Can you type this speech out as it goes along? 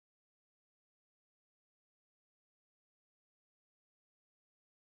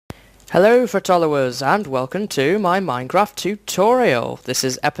Hello Fretwellers and welcome to my Minecraft tutorial. This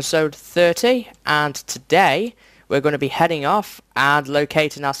is episode 30 and today we're going to be heading off and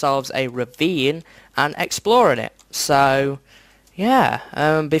locating ourselves a ravine and exploring it. So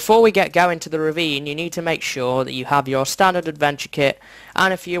yeah, before we get going to the ravine you need to make sure that you have your standard adventure kit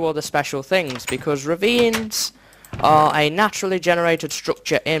and a few other special things, because ravines are a naturally generated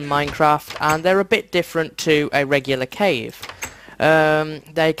structure in Minecraft and they're a bit different to a regular cave.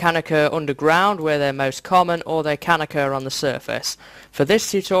 They can occur underground where they're most common, or they can occur on the surface. For this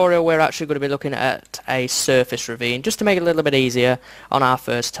tutorial we're actually going to be looking at a surface ravine just to make it a little bit easier on our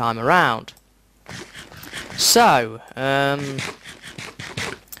first time around. So,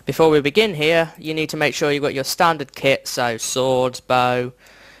 before we begin here you need to make sure you've got your standard kit, so swords, bow,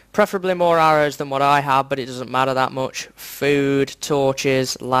 preferably more arrows than what I have, but it doesn't matter that much, food,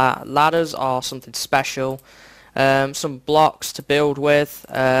 torches, ladders are something special. Some blocks to build with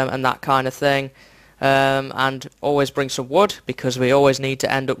and that kind of thing, and always bring some wood because we always need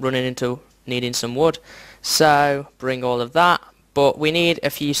to end up running into needing some wood, so bring all of that. But we need a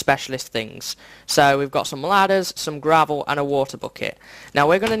few specialist things, so we've got some ladders, some gravel and a water bucket. Now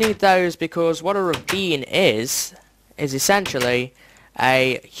we're going to need those because what a ravine is essentially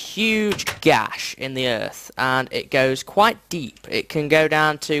a huge gash in the earth, and it goes quite deep. It can go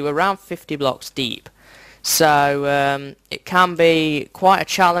down to around 50 blocks deep. So it can be quite a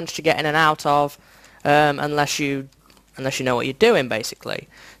challenge to get in and out of unless you know what you're doing, basically.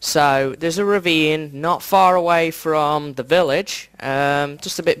 So there's a ravine not far away from the village,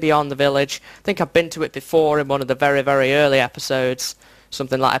 just a bit beyond the village. I think I've been to it before in one of the very early episodes,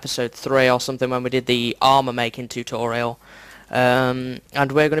 something like episode 3 or something, when we did the armor making tutorial. And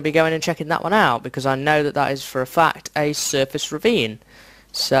we're going to be going and checking that one out because I know that that is for a fact a surface ravine.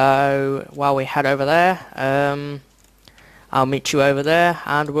 So while we head over there, I'll meet you over there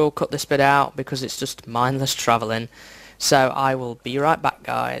and we'll cut this bit out because it's just mindless travelling. So I will be right back,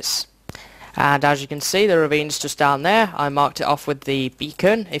 guys. And as you can see, the ravine's just down there. I marked it off with the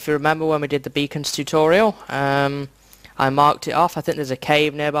beacon. If you remember when we did the beacons tutorial, I marked it off. I think there's a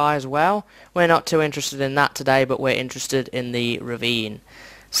cave nearby as well. We're not too interested in that today, but we're interested in the ravine.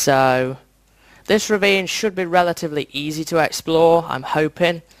 So this ravine should be relatively easy to explore, I'm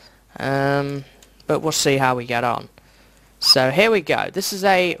hoping, but we'll see how we get on. So here we go. This is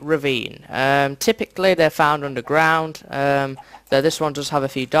a ravine. Typically they're found underground, though this one does have a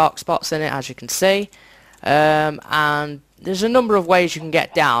few dark spots in it, as you can see, and there's a number of ways you can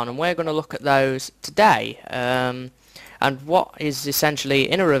get down, and we're going to look at those today. And what is essentially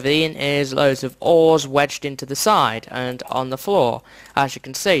in a ravine is loads of ores wedged into the side and on the floor, as you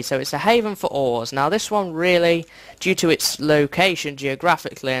can see. So it's a haven for ores. Now this one really, due to its location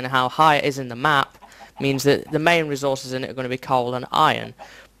geographically and how high it is in the map, means that the main resources in it are going to be coal and iron.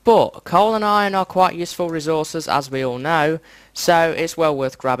 But coal and iron are quite useful resources, as we all know, so it's well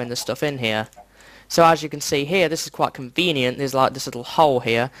worth grabbing the stuff in here. So as you can see here, this is quite convenient. There's like this little hole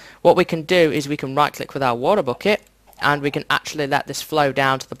here. What we can do is we can right click with our water bucket and we can actually let this flow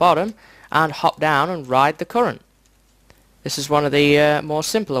down to the bottom and hop down and ride the current. This is one of the more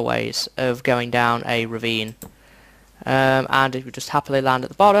simpler ways of going down a ravine. And if we just happily land at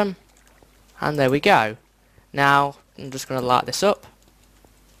the bottom, and there we go. Now I'm just going to light this up.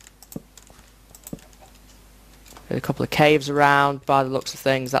 There's a couple of caves around by the looks of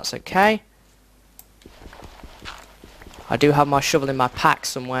things, that's okay. I do have my shovel in my pack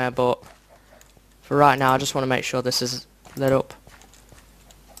somewhere, but for right now I just want to make sure this is lit up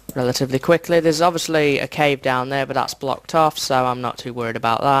relatively quickly. There's obviously a cave down there, but that's blocked off, so I'm not too worried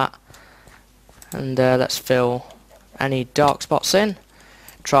about that. And let's fill any dark spots in.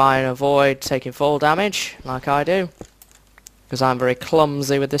 Try and avoid taking fall damage like I do, because I'm very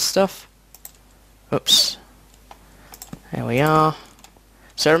clumsy with this stuff. Oops. There we are.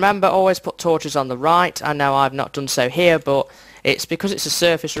 So remember, always put torches on the right. I know I've not done so here, but it's because it's a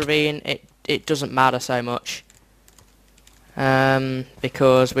surface ravine, it doesn't matter so much,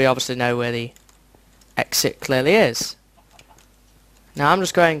 because we obviously know where the exit clearly is. Now I'm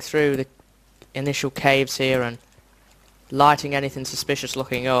just going through the initial caves here and lighting anything suspicious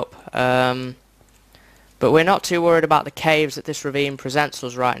looking up, but we're not too worried about the caves that this ravine presents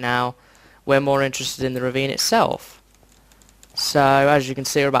us right now. We're more interested in the ravine itself. So as you can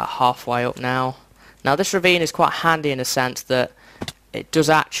see, we're about halfway up now. Now this ravine is quite handy in a sense that it does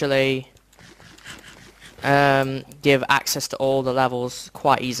actually give access to all the levels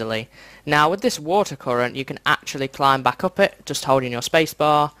quite easily. Now with this water current you can actually climb back up it just holding your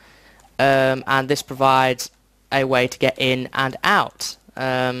spacebar, and this provides a way to get in and out.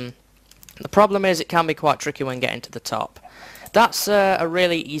 The problem is it can be quite tricky when getting to the top. That's a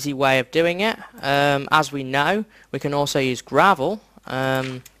really easy way of doing it. As we know, we can also use gravel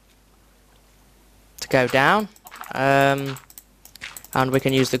to go down, and we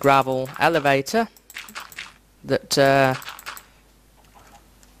can use the gravel elevator that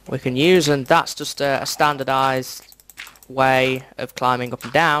we can use, and that's just a standardized way of climbing up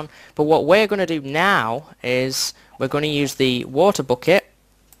and down. But what we're going to do now is we're going to use the water bucket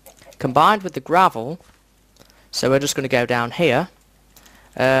combined with the gravel. So we're just going to go down here,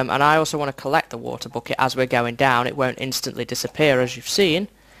 and I also want to collect the water bucket as we're going down. It won't instantly disappear, as you've seen.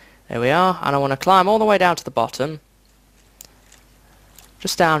 There we are, and I want to climb all the way down to the bottom,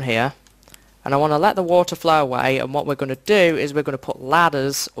 just down here, and I want to let the water flow away. And what we're going to do is we're going to put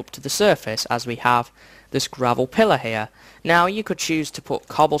ladders up to the surface, as we have this gravel pillar here. Now you could choose to put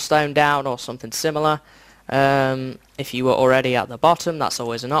cobblestone down or something similar. If you were already at the bottom, that's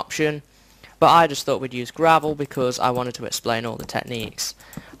always an option. But I just thought we'd use gravel because I wanted to explain all the techniques.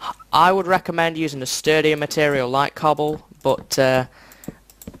 I would recommend using a sturdier material like cobble, but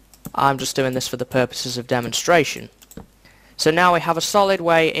I'm just doing this for the purposes of demonstration. So now we have a solid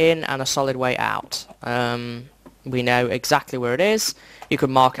way in and a solid way out. We know exactly where it is. You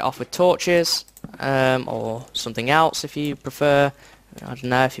can mark it off with torches, or something else if you prefer. I don't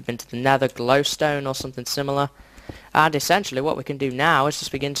know, if you've been to the Nether, glowstone or something similar. And essentially what we can do now is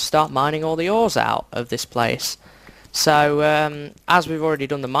just begin to start mining all the ores out of this place. So as we've already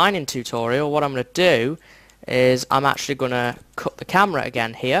done the mining tutorial, what I'm going to do is I'm actually going to cut the camera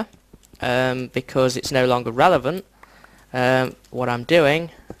again here, because it's no longer relevant what I'm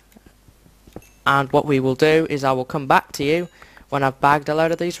doing. And what we will do is I will come back to you when I've bagged a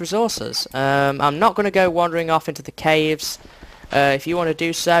load of these resources. I'm not going to go wandering off into the caves. If you want to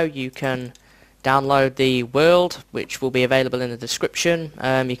do so, you can download the world, which will be available in the description.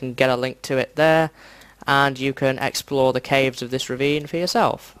 You can get a link to it there, and you can explore the caves of this ravine for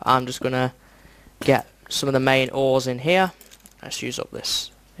yourself. I'm just going to get some of the main ores in here. Let's use up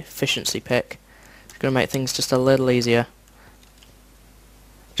this efficiency pick. It's going to make things just a little easier.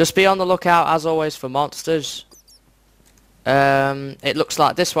 Just be on the lookout, as always, for monsters. It looks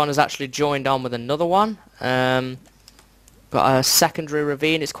like this one is actually joined on with another one. Got a secondary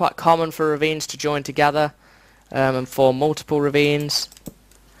ravine. It's quite common for ravines to join together and form multiple ravines,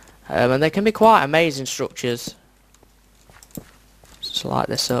 and they can be quite amazing structures. Just light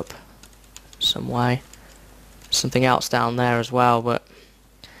this up some way. Something else down there as well. But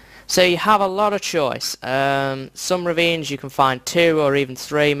so you have a lot of choice. Some ravines you can find 2 or even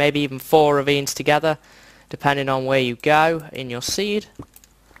 3, maybe even 4 ravines together, depending on where you go in your seed.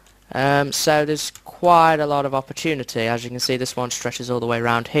 So there's quite a lot of opportunity. As you can see, this one stretches all the way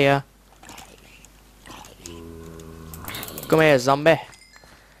around here. Come here, zombie.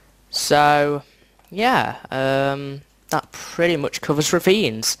 So yeah, that pretty much covers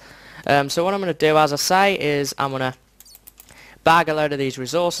ravines. So what I'm going to do, as I say, is I'm going to bag a load of these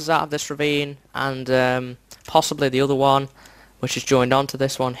resources out of this ravine, and possibly the other one, which is joined onto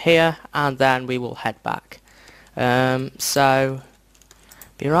this one here, and then we will head back. So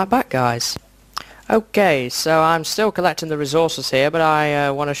be right back, guys. Okay, so I'm still collecting the resources here, but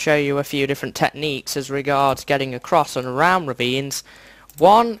I want to show you a few different techniques as regards getting across and around ravines.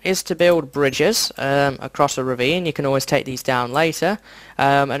 One is to build bridges across a ravine. You can always take these down later,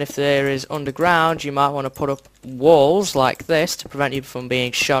 and if there is underground, you might want to put up walls like this to prevent you from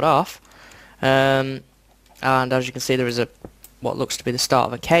being shot off. And as you can see, there is what looks to be the start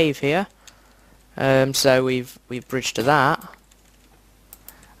of a cave here. So we've bridged to that.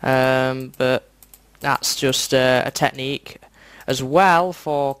 But that's just a technique as well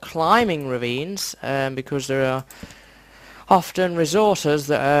for climbing ravines, because there are often resources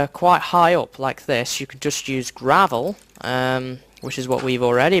that are quite high up like this. You can just use gravel, which is what we've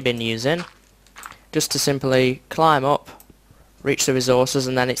already been using, just to simply climb up, reach the resources,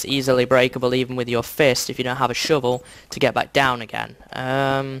 and then it's easily breakable even with your fist if you don't have a shovel to get back down again.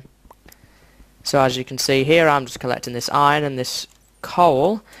 So as you can see here, I'm just collecting this iron and this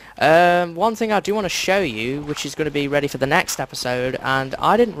coal. One thing I do want to show you, which is going to be ready for the next episode, and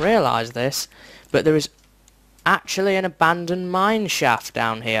I didn't realise this, but there is actually an abandoned mine shaft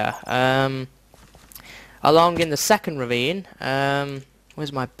down here, along in the second ravine.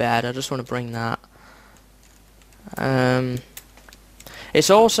 Where's my bed? I just want to bring that.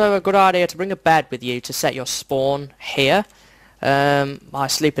 It's also a good idea to bring a bed with you to set your spawn here, by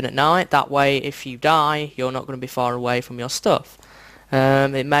sleeping at night. That way, if you die, you're not going to be far away from your stuff.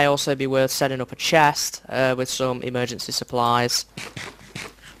 It may also be worth setting up a chest with some emergency supplies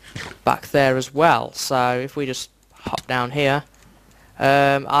back there as well. So if we just hop down here,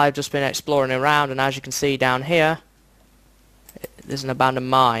 I've just been exploring around, and as you can see down here, there's an abandoned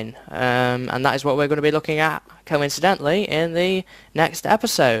mine, and that is what we're going to be looking at, coincidentally, in the next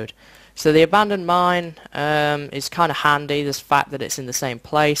episode. So the abandoned mine is kind of handy, the fact that it's in the same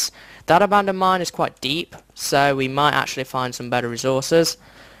place. That abandoned mine is quite deep, so we might actually find some better resources.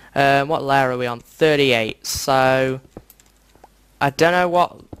 What layer are we on? 38, so I don't know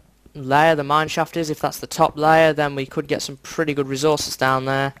what layer the mine shaft is. If that's the top layer, then we could get some pretty good resources down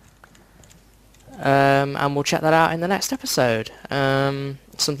there. And we'll check that out in the next episode.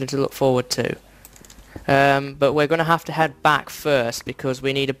 Something to look forward to. But we're going to have to head back first because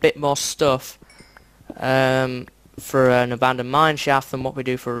we need a bit more stuff for an abandoned mine shaft than what we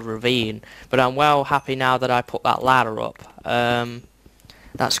do for a ravine. But I'm well happy now that I put that ladder up.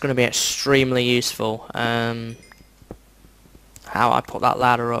 That's going to be extremely useful. How I put that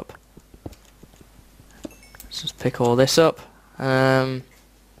ladder up. Let's just pick all this up.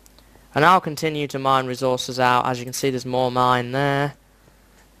 And I'll continue to mine resources out. As you can see, there's more mine there.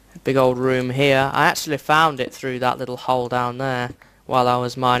 Big old room here. I actually found it through that little hole down there while I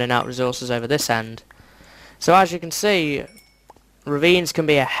was mining out resources over this end. So as you can see, ravines can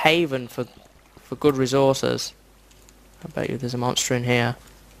be a haven for good resources. I bet you there's a monster in here.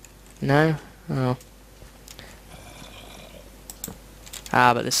 No? Oh.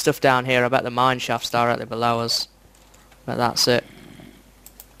 Ah, but there's stuff down here. I bet the mine shaft's directly below us. But that's it.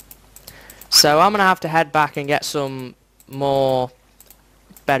 So I'm going to have to head back and get some more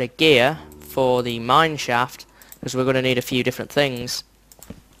better gear for the mine shaft, because we're going to need a few different things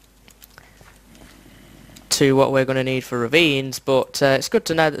to what we're going to need for ravines, but it's good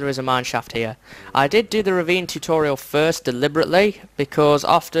to know that there is a mine shaft here. I did do the ravine tutorial first deliberately, because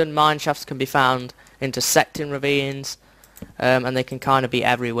often mine shafts can be found intersecting ravines, and they can kind of be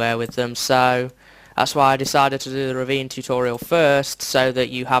everywhere with them, so that's why I decided to do the ravine tutorial first, so that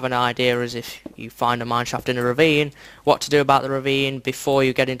you have an idea as if you find a mine shaft in a ravine, what to do about the ravine before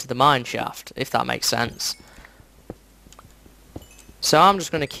you get into the mine shaft, if that makes sense. So I'm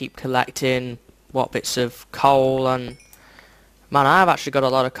just going to keep collecting what bits of coal, and man, I've actually got a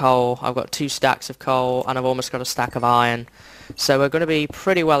lot of coal. I've got 2 stacks of coal, and I've almost got a stack of iron. So we're going to be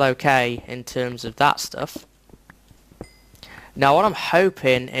pretty well okay in terms of that stuff. Now what I'm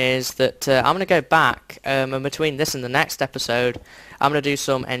hoping is that I'm going to go back, and between this and the next episode, I'm going to do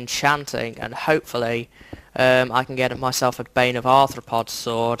some enchanting, and hopefully I can get myself a Bane of Arthropods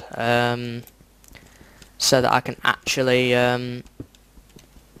sword, so that I can actually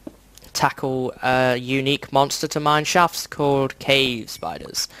tackle a unique monster to mine shafts called cave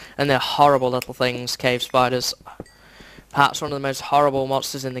spiders. And they're horrible little things, cave spiders. Perhaps one of the most horrible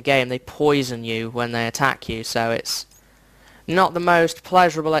monsters in the game. They poison you when they attack you, so it's not the most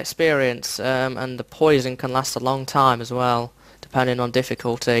pleasurable experience, and the poison can last a long time as well, depending on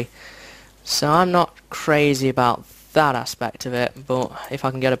difficulty. So I'm not crazy about that aspect of it, but if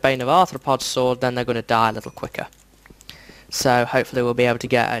I can get a Bane of Arthropods sword, then they're going to die a little quicker. So hopefully we'll be able to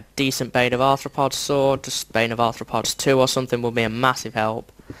get a decent Bane of Arthropods sword. Just Bane of Arthropods 2 or something will be a massive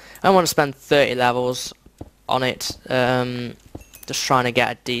help. I want to spend 30 levels on it, just trying to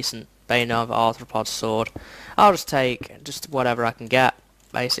get a decent Bane of Arthropods sword. I'll just take just whatever I can get,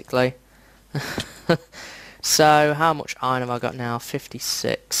 basically. So how much iron have I got now?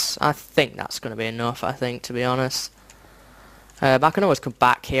 56. I think that's going to be enough, I think, to be honest. But I can always come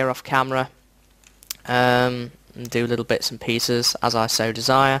back here off camera and do little bits and pieces as I so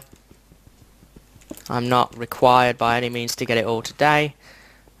desire. I'm not required by any means to get it all today,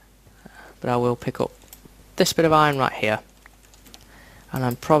 but I will pick up this bit of iron right here. And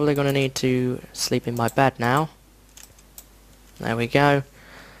I'm probably going to need to sleep in my bed now. There we go.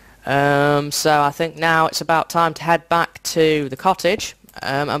 So I think now it's about time to head back to the cottage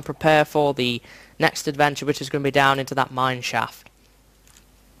and prepare for the next adventure, which is going to be down into that mine shaft.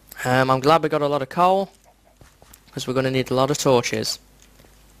 I'm glad we got a lot of coal, because we're going to need a lot of torches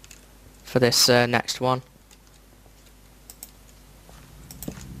for this next one.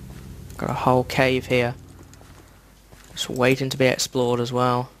 Got a whole cave here, just waiting to be explored as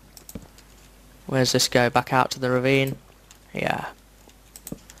well. Where's this go? Back out to the ravine? Yeah.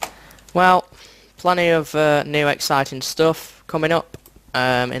 Well, plenty of new exciting stuff coming up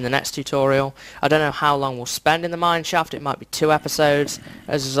in the next tutorial. I don't know how long we'll spend in the mine shaft. It might be 2 episodes,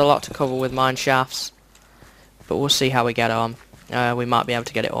 as there's a lot to cover with mine shafts. But we'll see how we get on. We might be able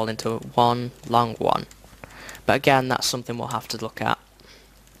to get it all into one long one. But again, that's something we'll have to look at.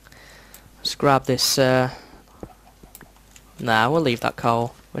 Let's grab this. Nah, we'll leave that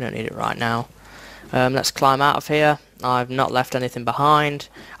coal. We don't need it right now. Let's climb out of here. I've not left anything behind.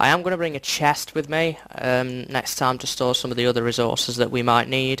 I am going to bring a chest with me next time to store some of the other resources that we might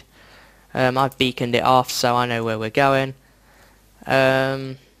need. I've beaconed it off so I know where we're going.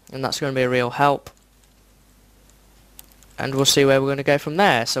 and that's going to be a real help. And we'll see where we're going to go from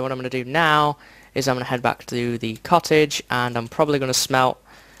there. So what I'm going to do now is I'm going to head back to the cottage, and I'm probably going to smelt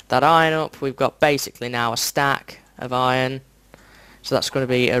that iron up. We've got basically now a stack of iron, so that's going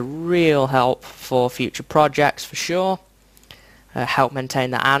to be a real help for future projects for sure. Help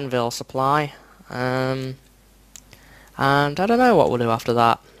maintain the anvil supply, and I don't know what we'll do after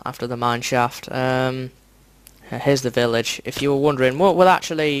that, after the mine shaft. Here's the village. If you were wondering, we'll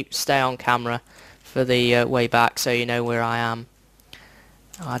actually stay on camera for the way back, so you know where I am.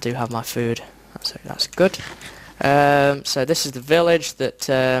 I do have my food, so that's good. So this is the village that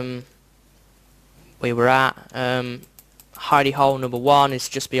we were at. Hidey hole number 1 is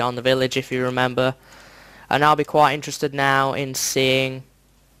just beyond the village, if you remember. And I'll be quite interested now in seeing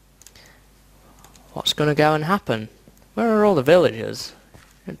what's going to go and happen. Where are all the villagers?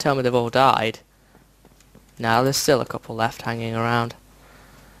 Don't tell me they've all died. No, there's still a couple left hanging around.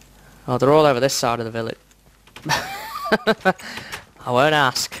 Oh, they're all over this side of the village. I won't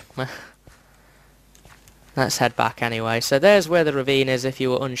ask. Let's head back anyway. So there's where the ravine is if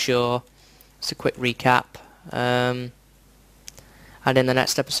you were unsure. It's a quick recap. And in the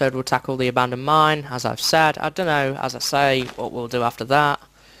next episode we'll tackle the abandoned mine, as I've said. I don't know, as I say, what we'll do after that.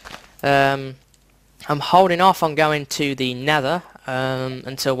 I'm holding off on going to the nether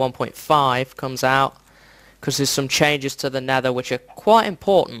until 1.5 comes out, because there's some changes to the nether which are quite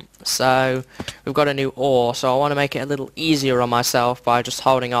important. So we've got a new ore, so I want to make it a little easier on myself by just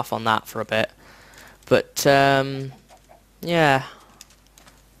holding off on that for a bit. But yeah,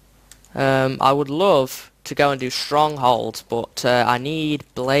 I would love to go and do strongholds, but I need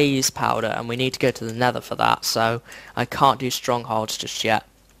blaze powder, and we need to go to the nether for that, so I can't do strongholds just yet.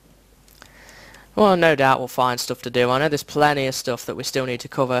 Well, no doubt we'll find stuff to do. I know there's plenty of stuff that we still need to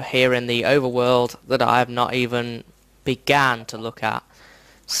cover here in the overworld that I have not even began to look at.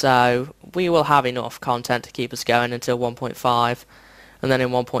 So we will have enough content to keep us going until 1.5, and then in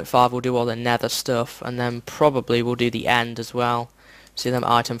 1.5 we'll do all the nether stuff, and then probably we'll do the end as well. See them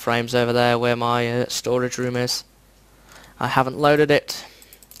item frames over there where my storage room is. I haven't loaded it.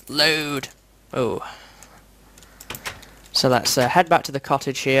 Load! Oh. So let's head back to the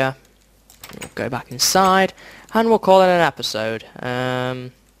cottage here. We'll go back inside, and we'll call it an episode.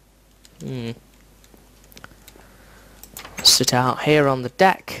 Sit out here on the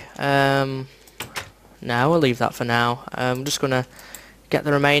deck. No, we'll leave that for now. I'm just going to get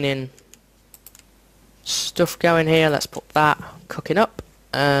the remaining stuff going here. Let's put that cooking up.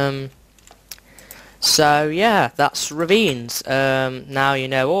 So yeah, that's ravines. Now you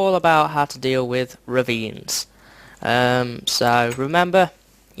know all about how to deal with ravines. So remember,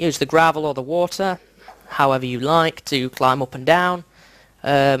 use the gravel or the water, however you like, to climb up and down.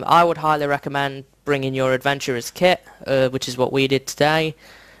 I would highly recommend bringing your adventurer's kit, which is what we did today.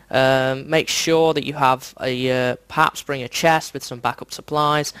 Make sure that you have perhaps bring a chest with some backup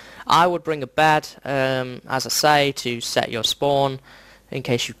supplies. I would bring a bed, as I say, to set your spawn in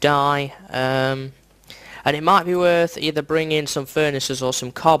case you die. And it might be worth either bringing some furnaces or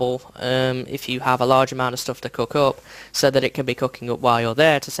some cobble if you have a large amount of stuff to cook up, so that it can be cooking up while you're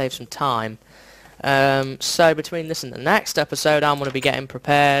there to save some time. So between this and the next episode, I'm going to be getting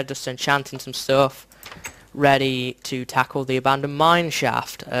prepared, just enchanting some stuff, ready to tackle the abandoned mine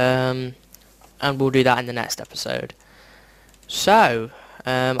shaft, and we'll do that in the next episode. So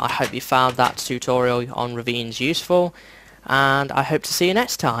I hope you found that tutorial on ravines useful, and I hope to see you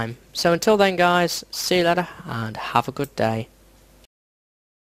next time. So until then guys, see you later and have a good day.